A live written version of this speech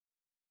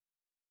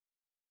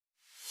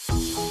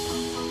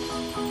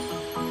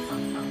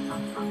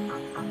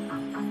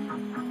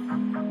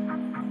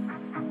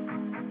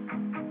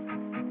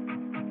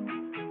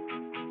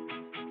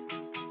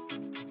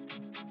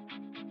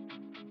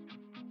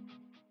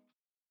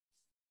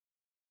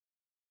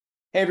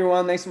Hey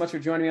everyone, thanks so much for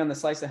joining me on the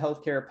Slice of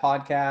Healthcare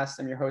podcast.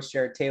 I'm your host,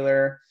 Jared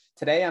Taylor.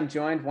 Today I'm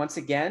joined once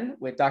again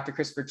with Dr.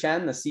 Christopher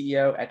Chen, the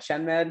CEO at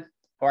ChenMed.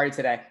 How are you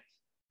today?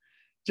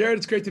 Jared,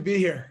 it's great to be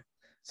here.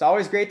 It's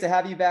always great to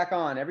have you back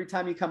on. Every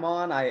time you come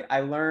on, I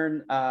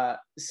learn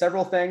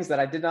several things that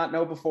I did not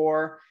know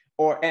before,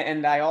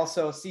 and I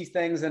also see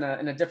things in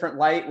a different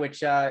light,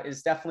 which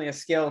is definitely a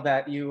skill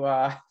that you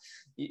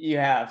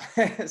have.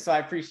 So I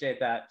appreciate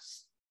that.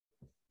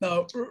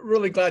 No,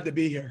 really glad to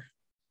be here.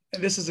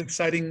 And this is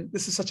exciting.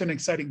 This is such an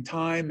exciting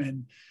time,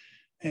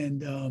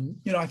 and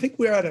I think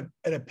we're at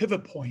a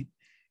pivot point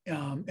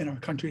in our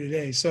country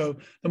today. So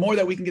the more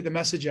that we can get the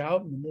message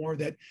out, and the more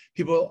that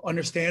people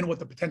understand what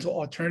the potential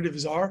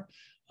alternatives are,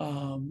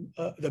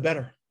 the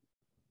better.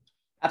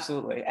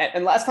 Absolutely.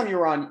 And last time you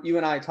were on, you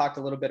and I talked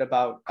a little bit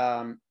about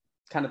kind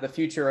of the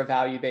future of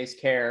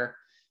value-based care.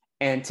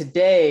 And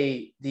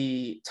today,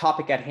 the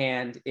topic at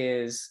hand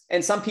is,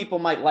 and some people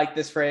might like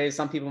this phrase,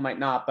 some people might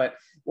not, but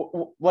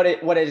what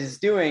it is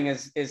doing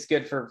is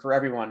good for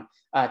everyone.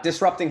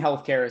 Disrupting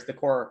healthcare is the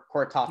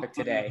core topic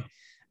today.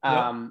 Yep.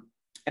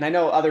 And I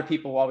know other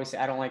people will always say,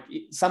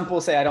 some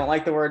people say, I don't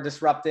like the word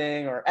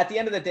disrupting, or at the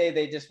end of the day,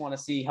 they just want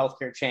to see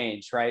healthcare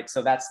change, right?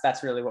 So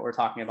that's really what we're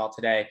talking about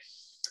today.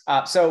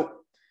 So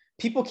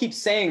people keep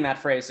saying that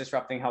phrase,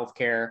 disrupting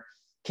healthcare.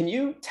 Can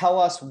you tell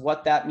us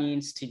what that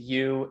means to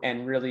you,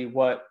 and really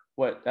what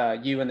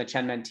you and the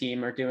ChenMed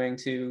team are doing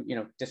to,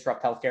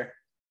 disrupt healthcare?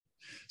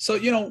 So,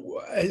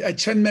 at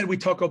ChenMed, we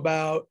talk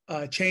about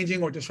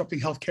changing or disrupting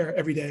healthcare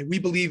every day. We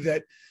believe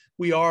that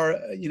we are,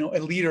 a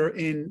leader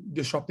in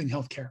disrupting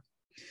healthcare.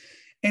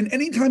 And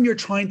anytime you're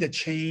trying to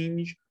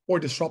change or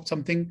disrupt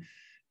something,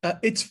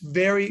 it's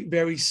very,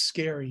 very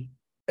scary,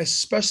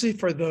 especially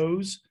for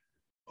those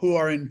who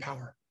are in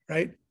power,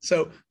 right?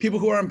 So people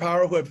who are in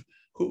power,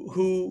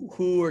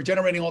 who are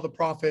generating all the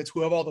profits,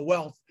 who have all the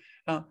wealth,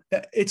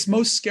 it's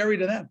most scary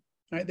to them,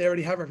 right? They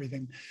already have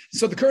everything.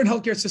 So the current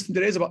healthcare system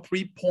today is about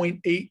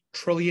 $3.8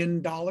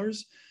 trillion.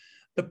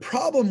 The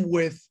problem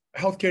with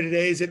healthcare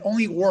today is it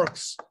only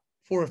works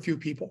for a few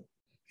people.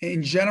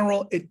 In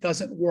general, it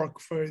doesn't work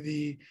for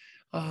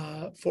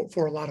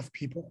for a lot of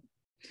people.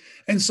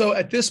 And so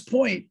at this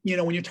point,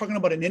 when you're talking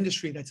about an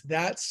industry that's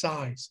that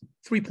size,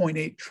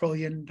 $3.8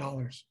 trillion,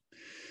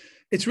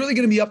 it's really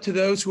going to be up to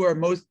those who are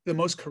the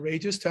most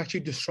courageous to actually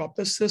disrupt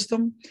the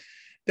system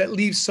that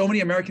leaves so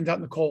many Americans out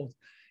in the cold.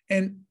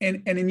 And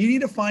you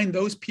need to find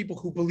those people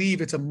who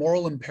believe it's a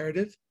moral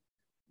imperative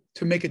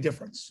to make a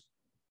difference.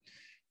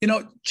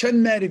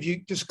 ChenMed, if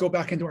you just go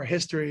back into our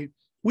history,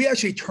 we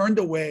actually turned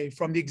away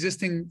from the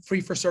existing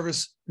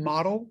fee-for-service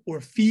model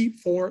or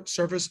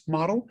fee-for-service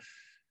model.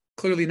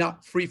 Clearly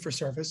not free for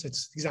service.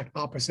 It's the exact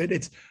opposite.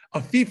 It's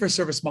a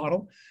fee-for-service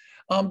model.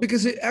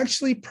 Because it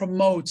actually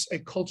promotes a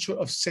culture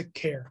of sick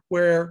care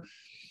where,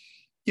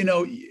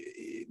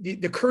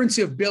 the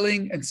currency of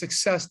billing and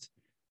success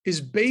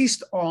is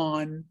based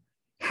on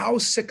how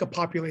sick a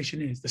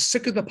population is. The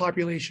sicker the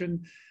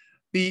population,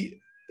 the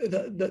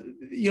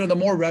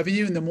more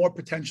revenue and the more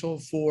potential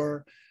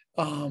for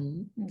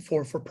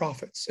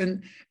profits.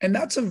 And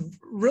that's a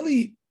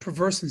really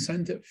perverse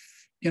incentive.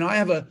 I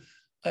have an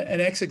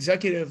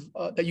ex-executive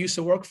that used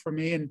to work for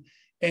me,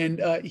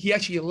 and he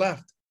actually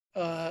left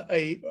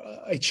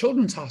a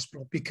children's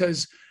hospital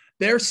because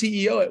their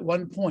CEO at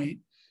one point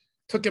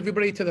took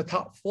everybody to the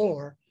top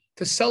floor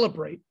to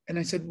celebrate. And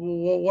I said,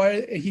 well,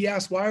 why? He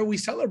asked, why are we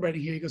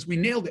celebrating here? He goes, we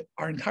nailed it.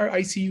 Our entire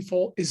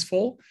ICU is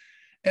full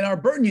and our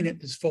burn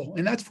unit is full.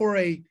 And that's for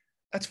a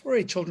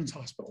children's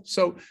hospital.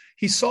 So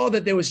he saw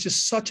that there was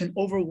just such an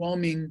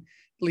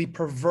overwhelmingly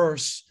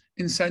perverse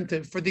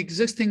incentive for the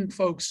existing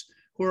folks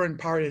who are in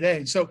power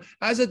today. So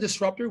as a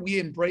disruptor, we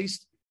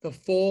embraced the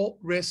full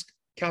risk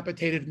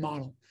capitated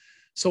model.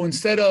 So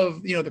instead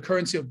of the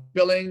currency of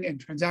billing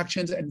and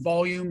transactions and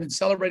volume and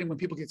celebrating when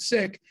people get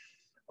sick,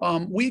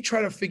 we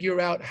try to figure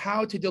out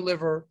how to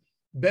deliver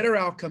better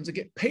outcomes and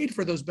get paid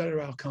for those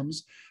better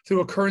outcomes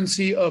through a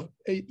currency of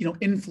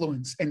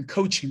influence and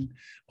coaching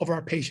of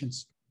our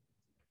patients.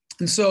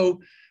 And so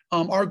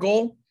our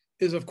goal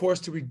is, of course,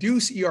 to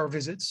reduce ER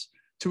visits,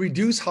 to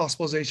reduce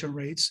hospitalization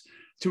rates,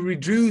 to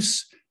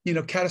reduce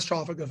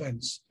catastrophic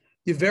events,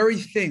 the very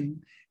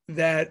thing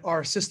that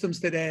our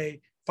systems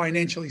today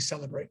financially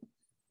celebrate.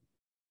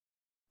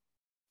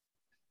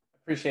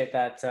 Appreciate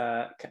that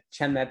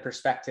ChenMed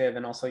perspective,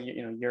 and also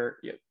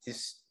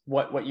just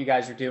what you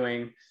guys are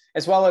doing,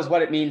 as well as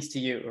what it means to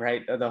you,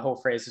 right? The whole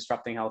phrase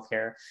disrupting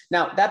healthcare.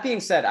 Now, that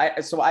being said,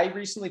 I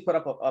recently put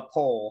up a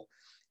poll,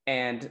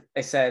 and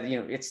I said,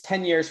 it's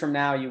 10 years from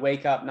now, you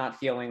wake up not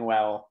feeling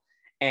well.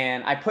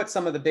 And I put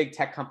some of the big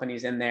tech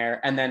companies in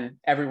there, and then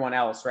everyone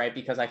else, right?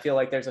 Because I feel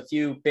like there's a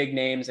few big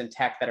names in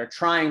tech that are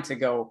trying to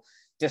go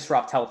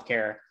disrupt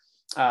healthcare.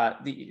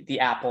 The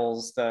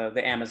Apples,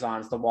 the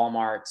Amazons, the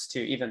Walmarts, to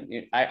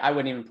even, I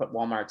wouldn't even put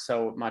Walmart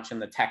so much in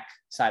the tech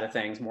side of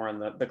things, more in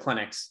the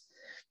clinics.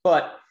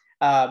 But,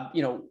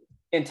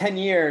 in 10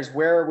 years,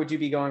 where would you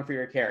be going for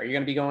your care? You're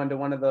going to be going to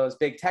one of those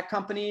big tech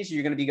companies, or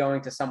you're going to be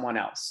going to someone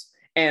else.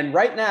 And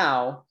right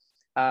now,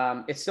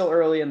 it's still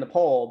early in the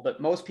poll,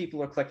 but most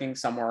people are clicking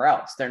somewhere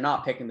else. They're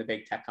not picking the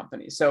big tech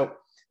companies. So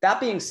that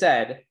being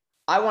said,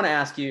 I want to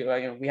ask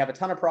you, we have a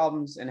ton of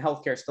problems in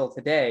healthcare still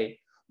today.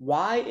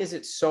 Why is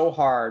it so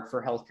hard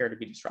for healthcare to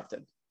be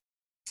disrupted?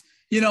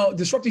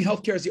 Disrupting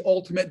healthcare is the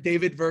ultimate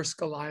David versus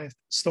Goliath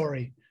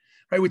story,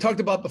 right? We talked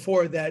about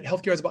before that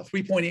healthcare is about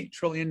 $3.8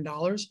 trillion.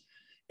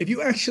 If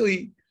you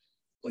actually,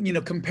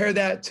 compare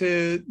that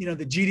to,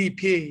 the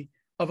GDP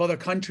of other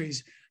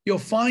countries, you'll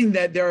find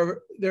that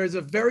there's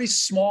a very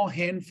small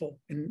handful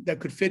that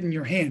could fit in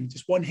your hand,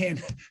 just one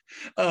hand,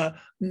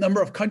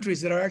 number of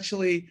countries that are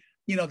actually,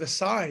 the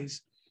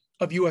size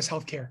of US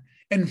healthcare.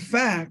 In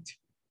fact,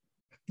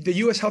 the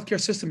US healthcare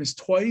system is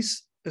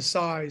twice the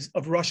size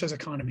of Russia's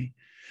economy.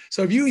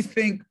 So if you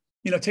think,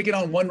 taking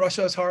on one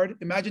Russia is hard,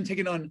 imagine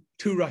taking on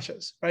two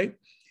Russias, right?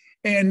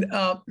 And,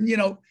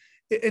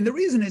 and the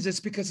reason is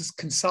it's because it's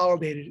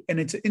consolidated and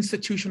it's an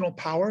institutional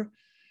power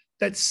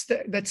that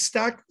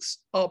stacks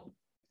up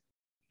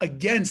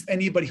against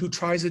anybody who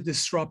tries to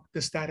disrupt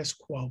the status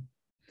quo.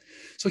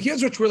 So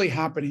here's what's really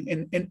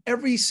happening in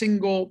every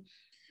single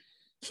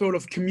sort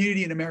of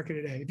community in America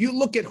today. If you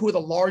look at who are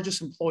the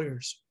largest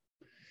employers,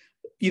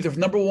 either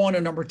number one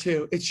or number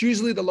two, it's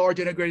usually the large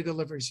integrated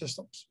delivery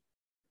systems.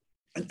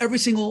 In every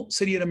single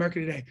city in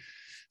America today,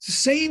 it's the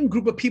same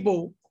group of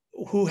people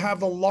who have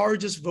the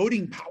largest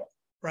voting power,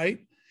 right?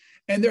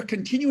 And they're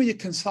continuing to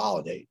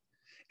consolidate.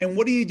 And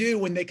what do you do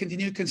when they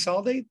continue to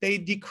consolidate? They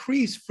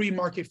decrease free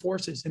market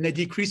forces, and they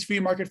decrease free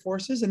market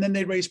forces, and then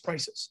they raise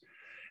prices.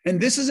 And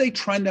this is a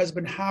trend that's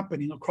been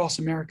happening across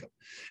America.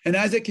 And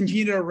as they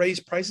continue to raise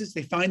prices,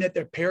 they find that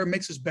their payer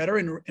mix is better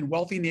in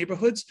wealthy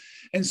neighborhoods.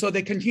 And so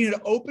they continue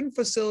to open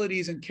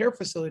facilities and care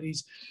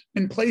facilities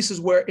in places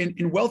where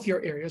in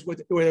wealthier areas where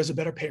there's a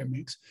better payer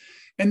mix.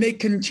 And they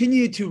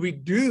continue to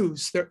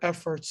reduce their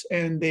efforts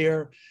and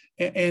their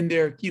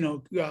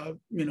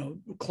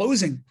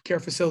closing care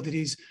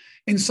facilities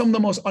in some of the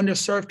most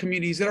underserved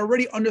communities that are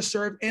already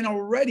underserved and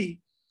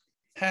already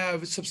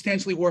have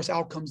substantially worse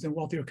outcomes than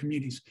wealthier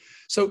communities.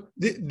 So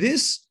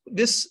this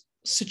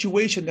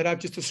situation that I've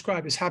just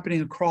described is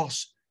happening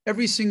across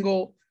every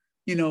single,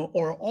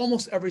 or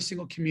almost every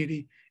single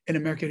community in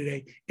America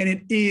today. And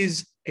it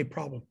is a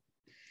problem.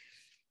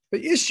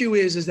 The issue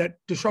is that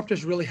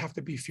disruptors really have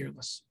to be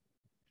fearless.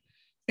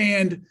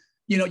 And,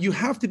 you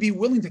have to be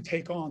willing to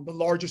take on the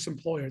largest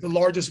employer, the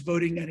largest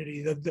voting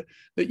entity,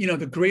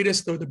 the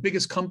greatest or the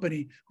biggest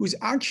company who's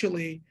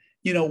actually,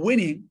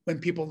 winning when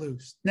people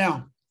lose.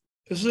 Now,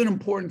 this is an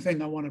important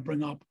thing I want to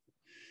bring up.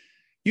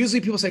 Usually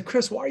people say,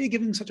 Chris, why are you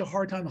giving such a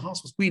hard time to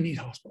hospitals? We need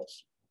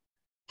hospitals.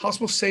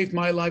 Hospitals saved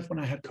my life when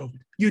I had COVID.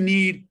 You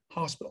need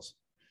hospitals.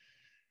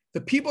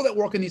 The people that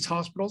work in these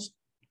hospitals,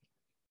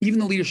 even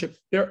the leadership,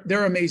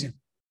 they're amazing.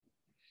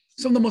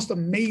 Some of the most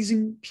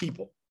amazing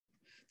people.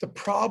 The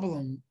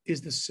problem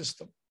is the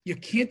system. You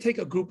can't take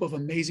a group of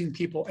amazing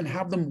people and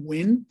have them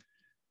win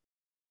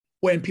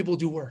when people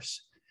do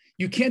worse.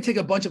 You can't take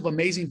a bunch of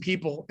amazing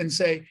people and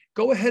say,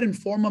 go ahead and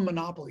form a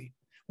monopoly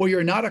where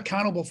you're not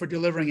accountable for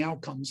delivering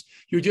outcomes.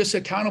 You're just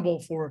accountable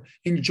for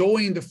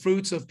enjoying the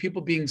fruits of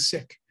people being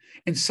sick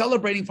and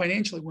celebrating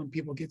financially when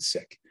people get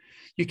sick.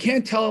 You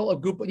can't tell a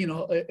group,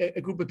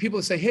 a group of people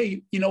to say,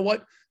 hey, you know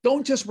what?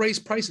 Don't just raise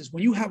prices.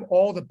 When you have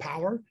all the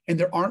power and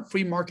there aren't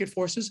free market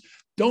forces,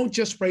 don't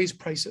just raise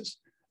prices.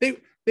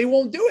 They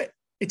won't do it.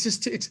 It's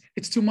just,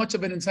 it's too much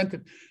of an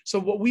incentive. So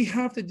what we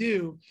have to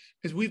do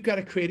is we've got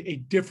to create a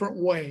different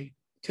way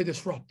to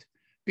disrupt,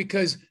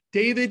 because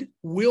David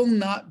will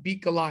not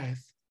beat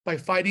Goliath by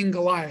fighting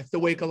Goliath the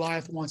way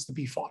Goliath wants to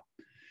be fought.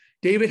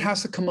 David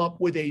has to come up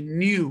with a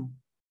new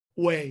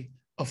way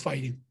of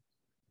fighting.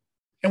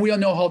 And we all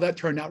know how that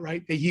turned out,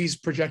 right? They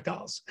used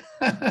projectiles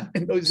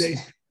in those days.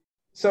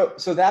 So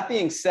that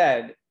being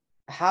said,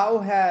 how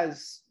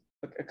has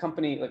a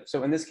company,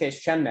 so in this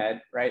case, ChenMed,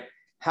 right?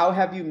 How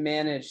have you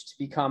managed to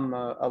become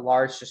a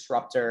large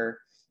disruptor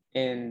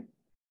in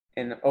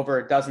over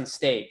a dozen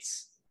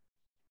states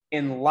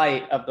in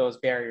light of those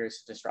barriers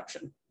to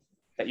disruption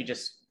that you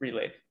just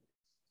relayed?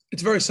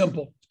 It's very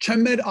simple.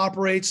 ChenMed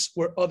operates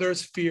where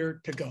others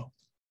fear to go.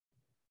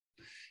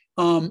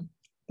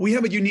 We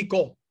have a unique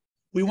goal.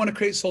 We want to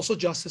create social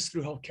justice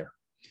through healthcare.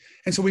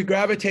 And so we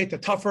gravitate to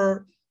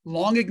tougher,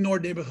 long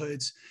ignored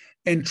neighborhoods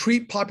and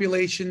treat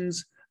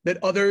populations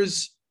that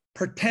others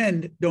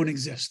pretend don't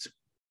exist.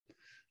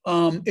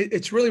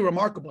 It's really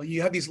remarkable.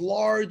 You have these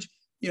large,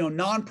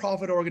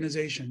 nonprofit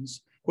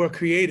organizations who are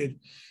created,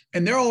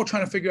 and they're all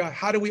trying to figure out,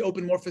 how do we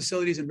open more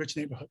facilities in rich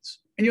neighborhoods?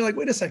 And you're like,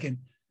 wait a second,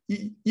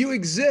 you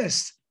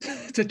exist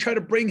to try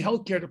to bring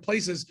healthcare to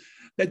places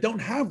that don't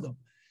have them.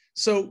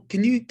 So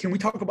can we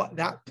talk about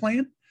that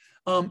plan?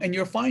 And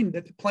you'll find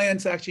that the plan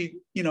to actually,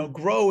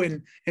 grow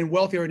in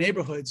wealthier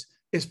neighborhoods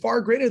is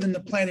far greater than the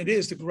plan it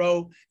is to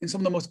grow in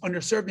some of the most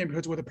underserved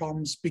neighborhoods where the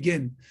problems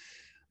begin.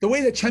 The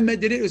way that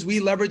ChenMed did it is we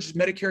leveraged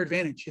Medicare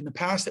Advantage. In the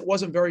past, it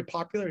wasn't very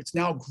popular. It's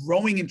now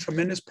growing in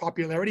tremendous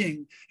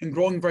popularity and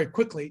growing very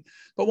quickly.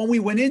 But when we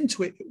went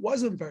into it, it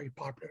wasn't very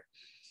popular.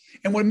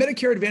 And what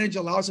Medicare Advantage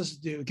allows us to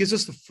do, it gives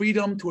us the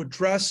freedom to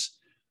address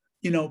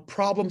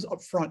problems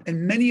up front.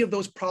 And many of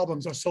those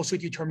problems are social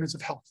determinants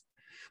of health.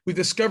 We've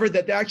discovered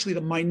that actually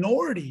the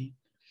minority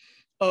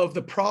of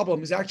the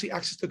problem is actually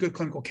access to good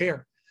clinical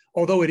care,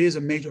 although it is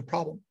a major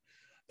problem.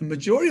 The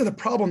majority of the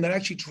problem that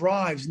actually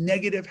drives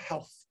negative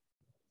health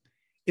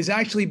is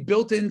actually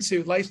built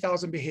into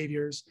lifestyles and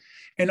behaviors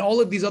and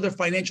all of these other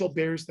financial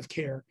barriers of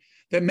care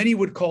that many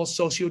would call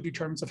socio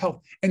determinants of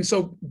health. And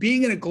so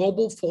being in a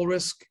global full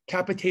risk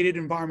capitated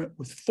environment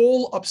with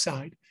full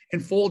upside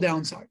and full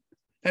downside,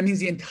 that means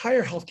the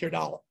entire healthcare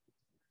dollar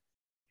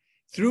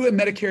through a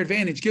Medicare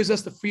Advantage gives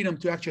us the freedom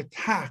to actually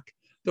attack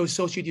those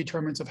socio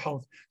determinants of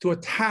health, to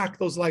attack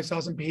those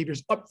lifestyles and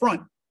behaviors up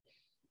front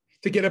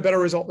to get a better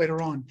result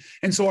later on.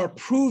 And so our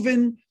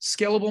proven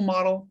scalable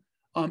model,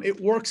 it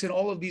works in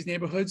all of these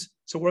neighborhoods.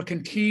 So we're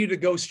continuing to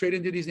go straight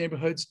into these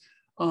neighborhoods.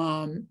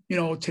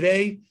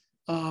 Today,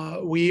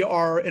 we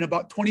are in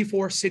about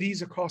 24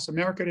 cities across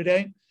America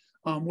today.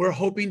 We're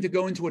hoping to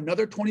go into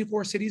another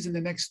 24 cities in the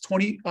next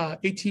 12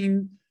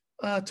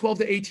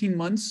 to 18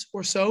 months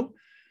or so.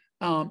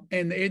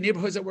 And the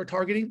neighborhoods that we're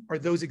targeting are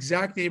those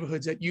exact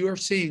neighborhoods that you are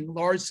seeing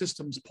large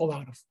systems pull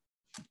out of.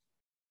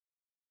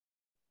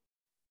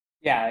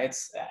 Yeah,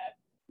 it's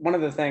one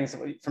of the things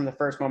from the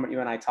first moment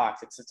you and I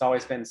talked, it's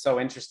always been so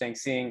interesting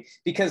seeing,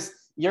 because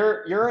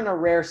you're in a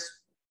rare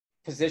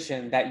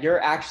position that you're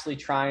actually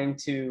trying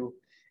to,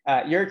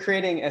 you're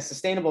creating a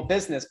sustainable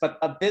business, but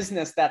a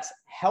business that's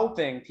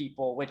helping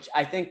people, which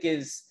I think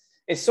is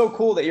so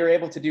cool that you're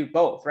able to do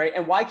both, right?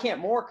 And why can't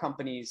more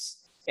companies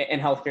in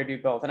healthcare do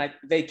both? And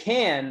they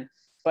can,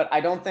 but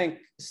I don't think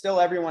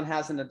still everyone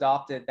hasn't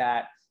adopted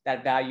that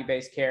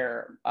value-based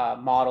care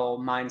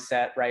model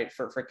mindset, right,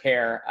 for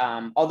care.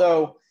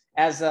 Although,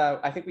 as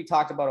I think we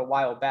talked about a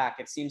while back,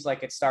 it seems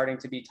like it's starting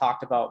to be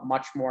talked about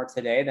much more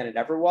today than it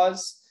ever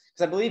was.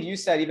 Because I believe you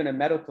said even in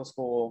medical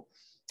school,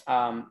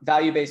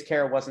 value-based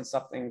care wasn't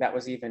something that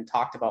was even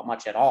talked about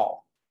much at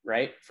all,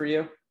 right, for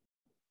you?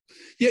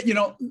 Yeah,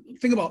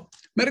 think about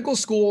medical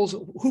schools.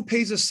 Who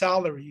pays the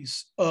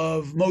salaries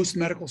of most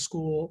medical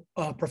school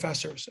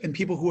professors and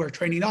people who are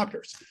training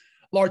doctors?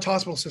 Large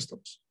hospital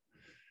systems.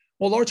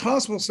 Well, large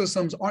hospital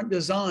systems aren't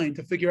designed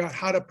to figure out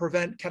how to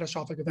prevent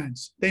catastrophic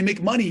events. They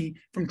make money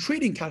from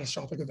treating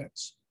catastrophic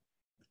events,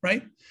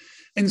 right?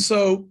 And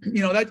so,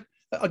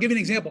 I'll give you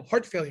an example,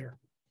 heart failure.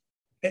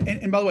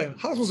 And by the way,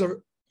 hospitals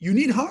you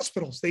need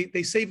hospitals.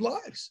 They save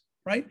lives,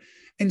 right?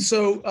 And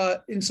so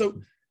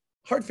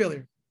heart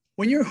failure,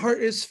 when your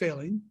heart is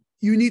failing,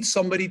 you need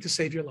somebody to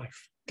save your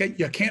life. Okay,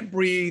 you can't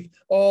breathe.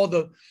 All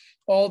the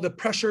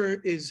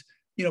pressure is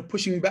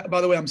pushing back.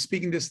 By the way, I'm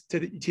speaking this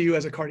to you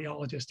as a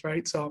cardiologist,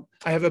 right? So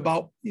I have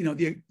about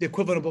the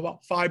equivalent of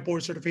about 5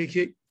 board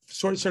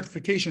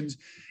certifications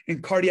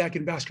in cardiac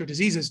and vascular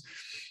diseases.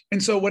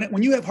 And so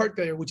when you have heart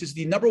failure, which is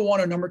the number 1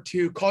 or number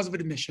 2 cause of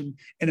admission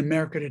in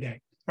America today,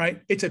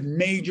 right? It's a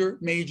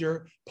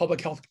major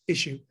public health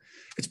issue.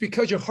 It's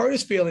because your heart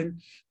is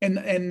failing, and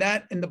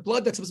the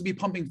blood that's supposed to be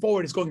pumping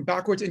forward is going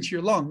backwards into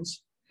your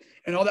lungs,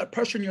 and all that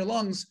pressure in your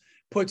lungs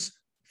puts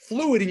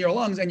fluid in your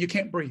lungs, and you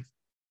can't breathe.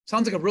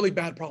 Sounds like a really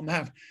bad problem to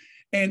have,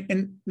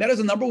 and that is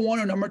the number 1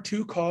 or number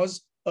 2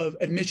 cause of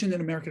admission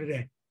in America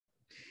today.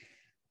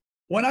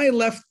 When I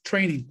left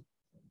training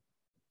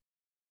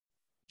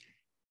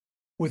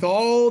with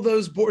all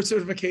those board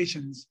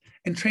certifications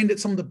and trained at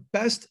some of the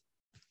best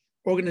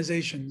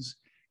organizations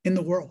in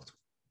the world,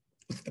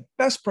 with the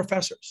best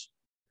professors,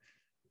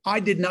 I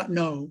did not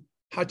know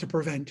how to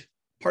prevent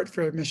heart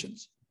failure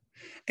admissions.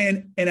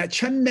 And at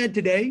ChenMed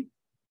today,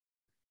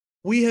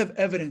 we have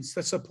evidence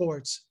that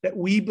supports that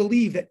we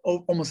believe that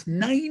almost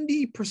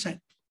 90%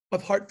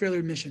 of heart failure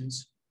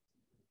admissions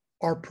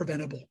are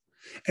preventable.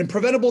 And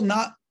preventable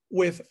not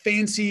with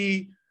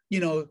fancy,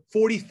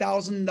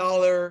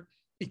 $40,000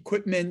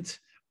 equipment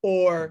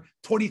or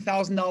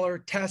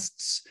 $20,000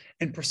 tests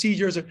and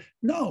procedures.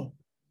 No.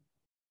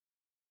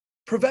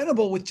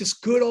 Preventable with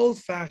just good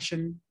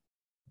old-fashioned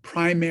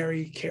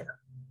primary care.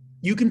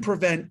 You can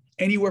prevent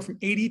anywhere from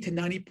 80 to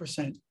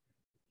 90%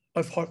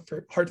 of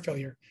heart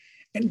failure.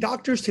 And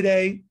doctors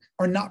today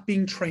are not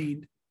being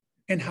trained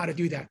in how to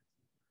do that.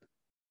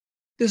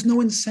 There's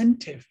no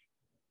incentive.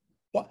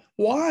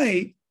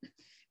 Why,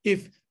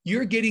 if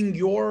you're getting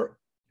your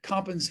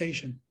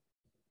compensation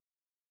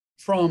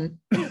from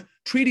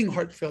treating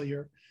heart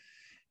failure,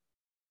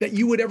 that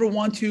you would ever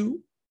want to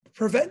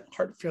prevent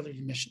heart failure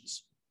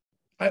admissions?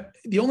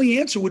 The only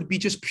answer would be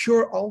just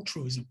pure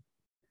altruism.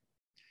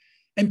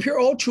 And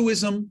pure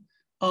altruism,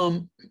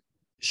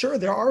 sure,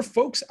 there are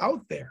folks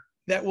out there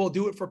that will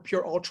do it for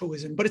pure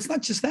altruism, but it's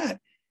not just that.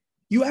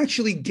 You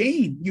actually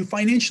gain, you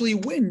financially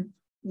win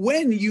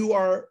when you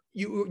are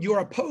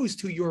opposed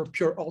to your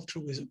pure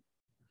altruism.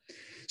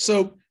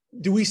 So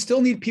do we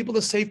still need people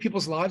to save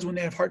people's lives when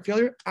they have heart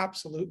failure?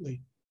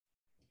 Absolutely.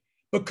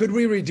 But could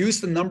we reduce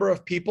the number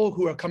of people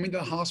who are coming to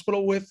the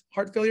hospital with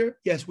heart failure?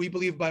 Yes, we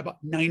believe by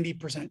about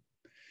 90%.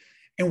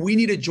 And we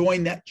need to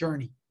join that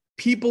journey.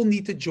 People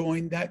need to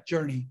join that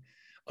journey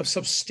of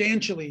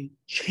substantially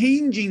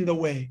changing the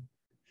way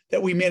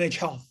that we manage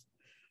health,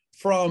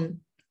 from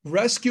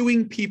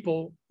rescuing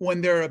people when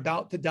they're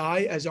about to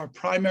die as our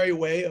primary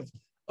way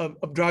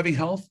of driving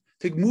health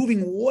to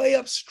moving way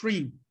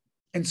upstream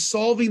and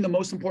solving the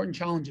most important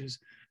challenges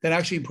that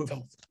actually improve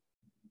health.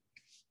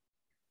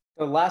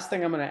 The last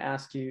thing I'm going to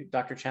ask you,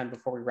 Dr. Chen,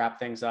 before we wrap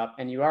things up,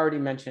 and you already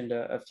mentioned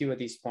a few of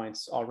these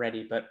points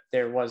already, but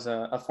there was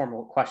a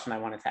formal question I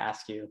wanted to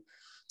ask you.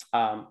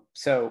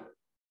 So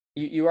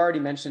you already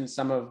mentioned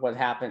some of what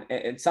happened,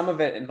 and some of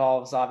it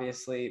involves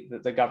obviously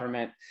the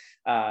government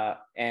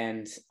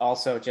and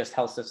also just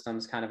health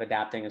systems kind of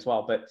adapting as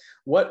well. But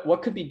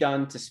what could be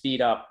done to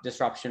speed up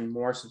disruption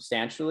more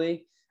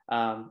substantially?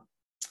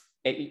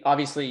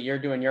 Obviously, you're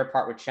doing your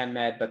part with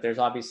ChenMed, but there's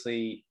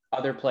obviously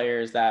other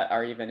players that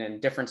are even in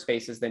different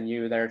spaces than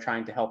you that are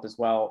trying to help as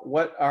well.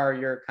 What are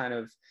your kind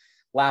of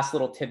last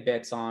little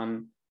tidbits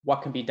on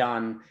what can be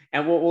done?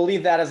 And we'll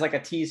leave that as like a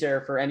teaser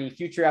for any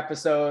future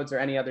episodes or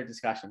any other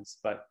discussions.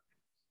 But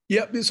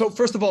yeah, so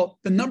first of all,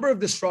 the number of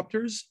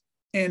disruptors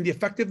and the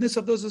effectiveness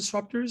of those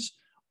disruptors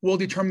will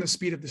determine the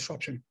speed of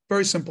disruption.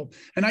 Very simple.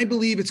 And I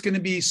believe it's going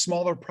to be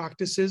smaller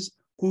practices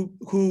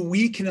who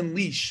we can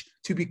unleash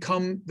to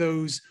become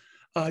those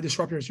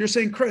disruptors. You're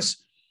saying, Chris,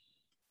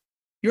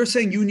 you're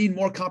saying you need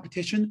more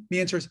competition? The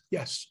answer is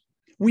yes.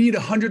 We need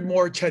 100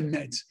 more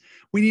ChenMeds.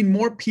 We need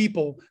more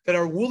people that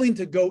are willing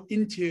to go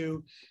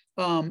into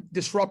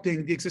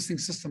disrupting the existing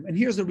system. And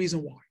here's the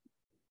reason why.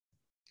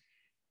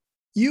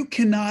 You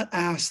cannot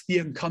ask the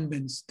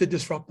incumbents to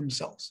disrupt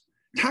themselves.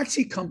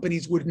 Taxi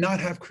companies would not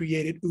have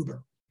created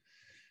Uber.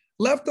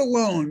 Left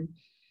alone,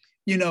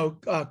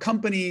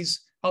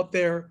 companies out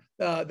there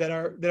that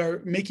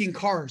are making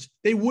cars,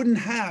 they wouldn't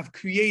have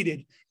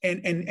created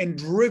and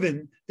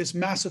driven this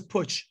massive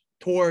push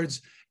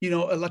towards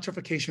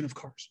electrification of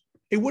cars.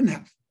 It wouldn't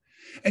have.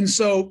 And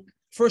so,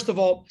 first of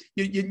all,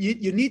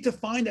 you need to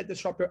find that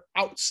disruptor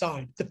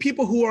outside. The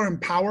people who are in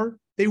power,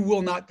 they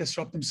will not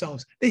disrupt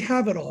themselves. They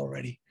have it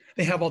already.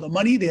 They have all the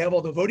money, they have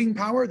all the voting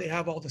power, they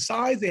have all the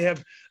size,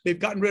 they've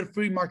gotten rid of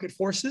free market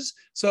forces.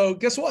 So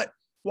guess what?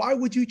 Why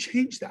would you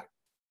change that?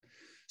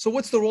 So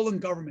what's the role in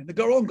government?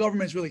 The role in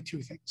government is really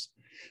two things.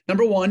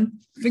 Number one,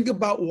 think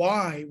about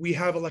why we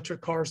have electric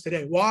cars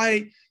today.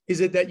 Why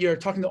is it that you're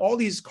talking to all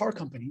these car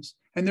companies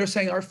and they're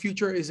saying our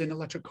future is in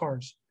electric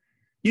cars?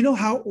 You know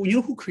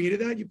who created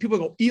that? People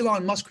go,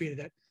 Elon Musk created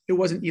that. It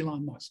wasn't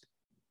Elon Musk.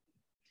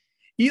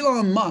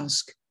 Elon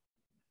Musk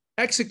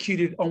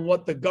executed on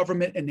what the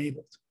government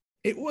enabled.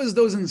 It was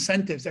those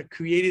incentives that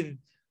created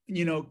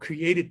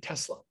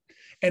Tesla.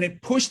 And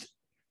it pushed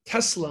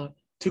Tesla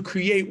to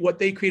create what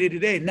they created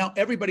today. Now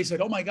everybody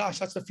said, oh my gosh,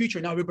 that's the future.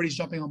 Now everybody's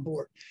jumping on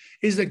board.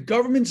 It is the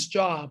government's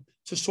job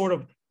to sort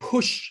of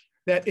push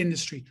that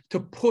industry, to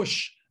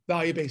push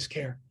value-based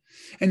care.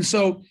 And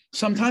so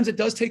sometimes it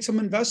does take some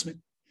investment,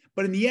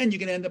 but in the end, you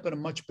can end up in a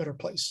much better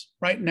place,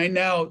 right? And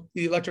now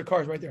the electric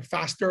cars, right? They're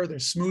faster, they're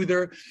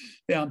smoother,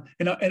 and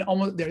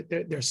almost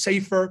they're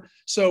safer.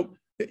 So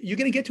you're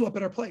going to get to a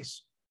better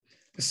place.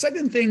 The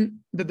second thing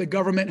that the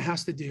government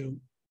has to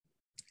do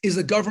is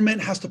the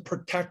government has to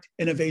protect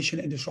innovation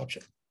and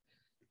disruption.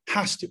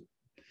 Has to.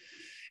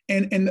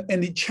 And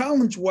the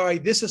challenge why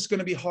this is going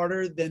to be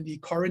harder than the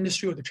car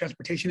industry or the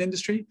transportation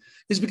industry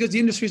is because the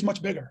industry is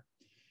much bigger.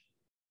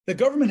 The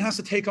government has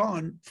to take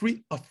on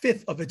a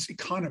fifth of its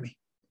economy.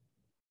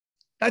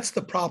 That's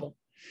the problem.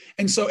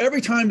 And so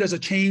every time there's a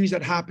change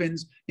that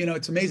happens,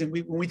 it's amazing.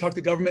 When we talk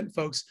to government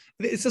folks,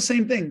 it's the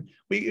same thing.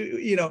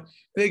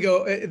 They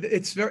go,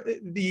 it's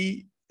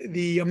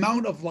the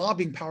amount of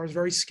lobbying power is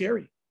very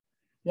scary.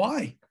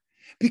 Why?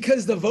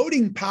 Because the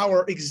voting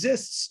power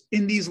exists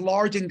in these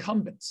large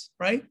incumbents,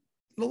 right?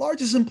 The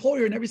largest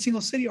employer in every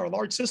single city are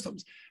large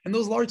systems. And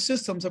those large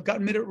systems have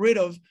gotten rid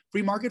of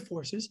free market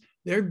forces.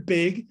 They're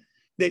big,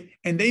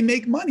 and they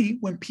make money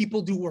when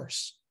people do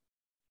worse.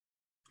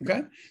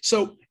 Okay?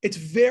 So it's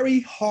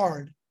very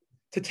hard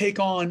to take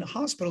on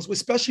hospitals,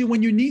 especially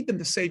when you need them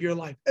to save your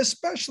life,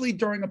 especially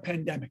during a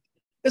pandemic.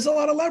 There's a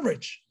lot of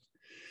leverage.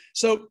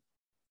 So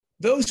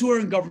those who are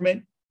in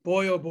government,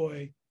 boy, oh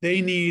boy,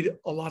 they need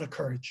a lot of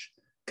courage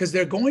because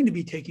they're going to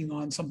be taking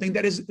on something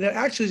that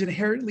actually is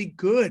inherently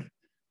good,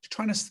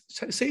 trying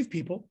to save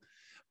people,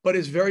 but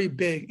is very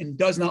big and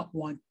does not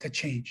want to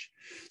change.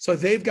 So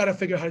they've got to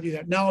figure out how to do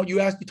that. Now, you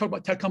talk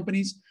about tech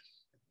companies.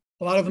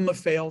 A lot of them have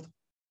failed.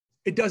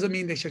 It doesn't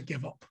mean they should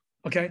give up.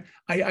 Okay.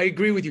 I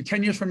agree with you.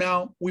 10 years from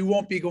now, we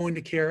won't be going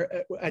to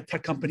care at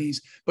tech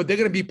companies, but they're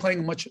going to be playing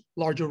a much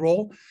larger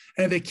role.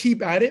 And if they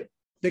keep at it,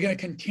 they're going to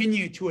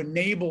continue to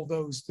enable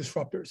those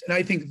disruptors. And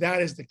I think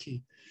that is the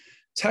key.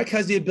 Tech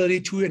has the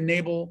ability to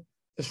enable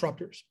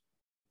disruptors.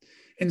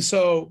 And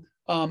so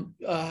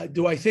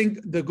do I think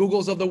the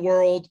Googles of the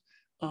world,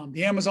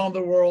 the Amazon of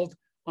the world,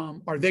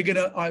 are they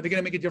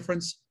gonna make a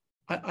difference?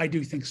 I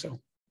do think so.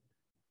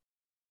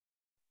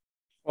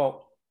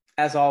 Well,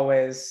 as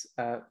always,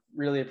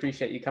 really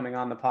appreciate you coming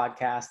on the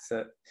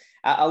podcast.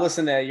 I'll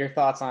listen to your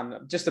thoughts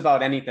on just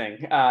about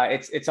anything.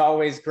 It's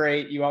always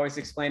great. You always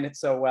explain it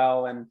so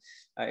well, and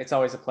it's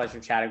always a pleasure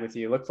chatting with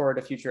you. Look forward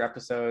to future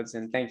episodes,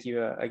 and thank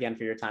you again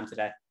for your time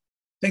today.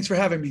 Thanks for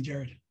having me,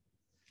 Jared.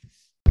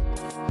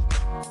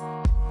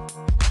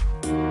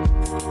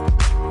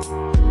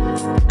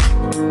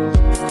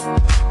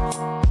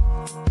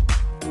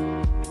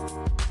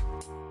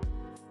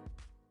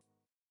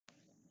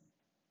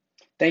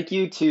 Thank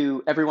you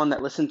to everyone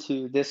that listened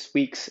to this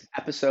week's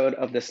episode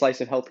of the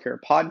Slice of Healthcare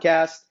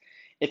podcast.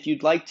 If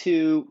you'd like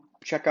to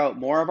check out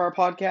more of our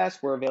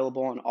podcasts, we're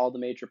available on all the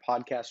major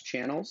podcast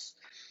channels.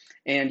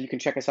 And you can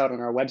check us out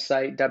on our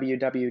website,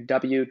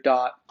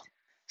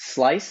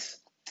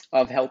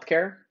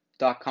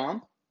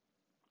 www.sliceofhealthcare.com.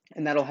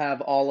 And that'll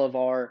have all of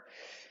our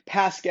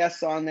past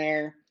guests on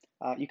there.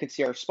 You can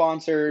see our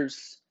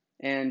sponsors,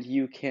 and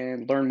you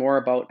can learn more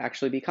about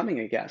actually becoming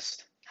a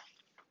guest.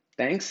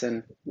 Thanks,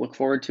 and look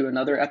forward to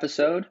another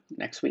episode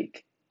next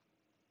week.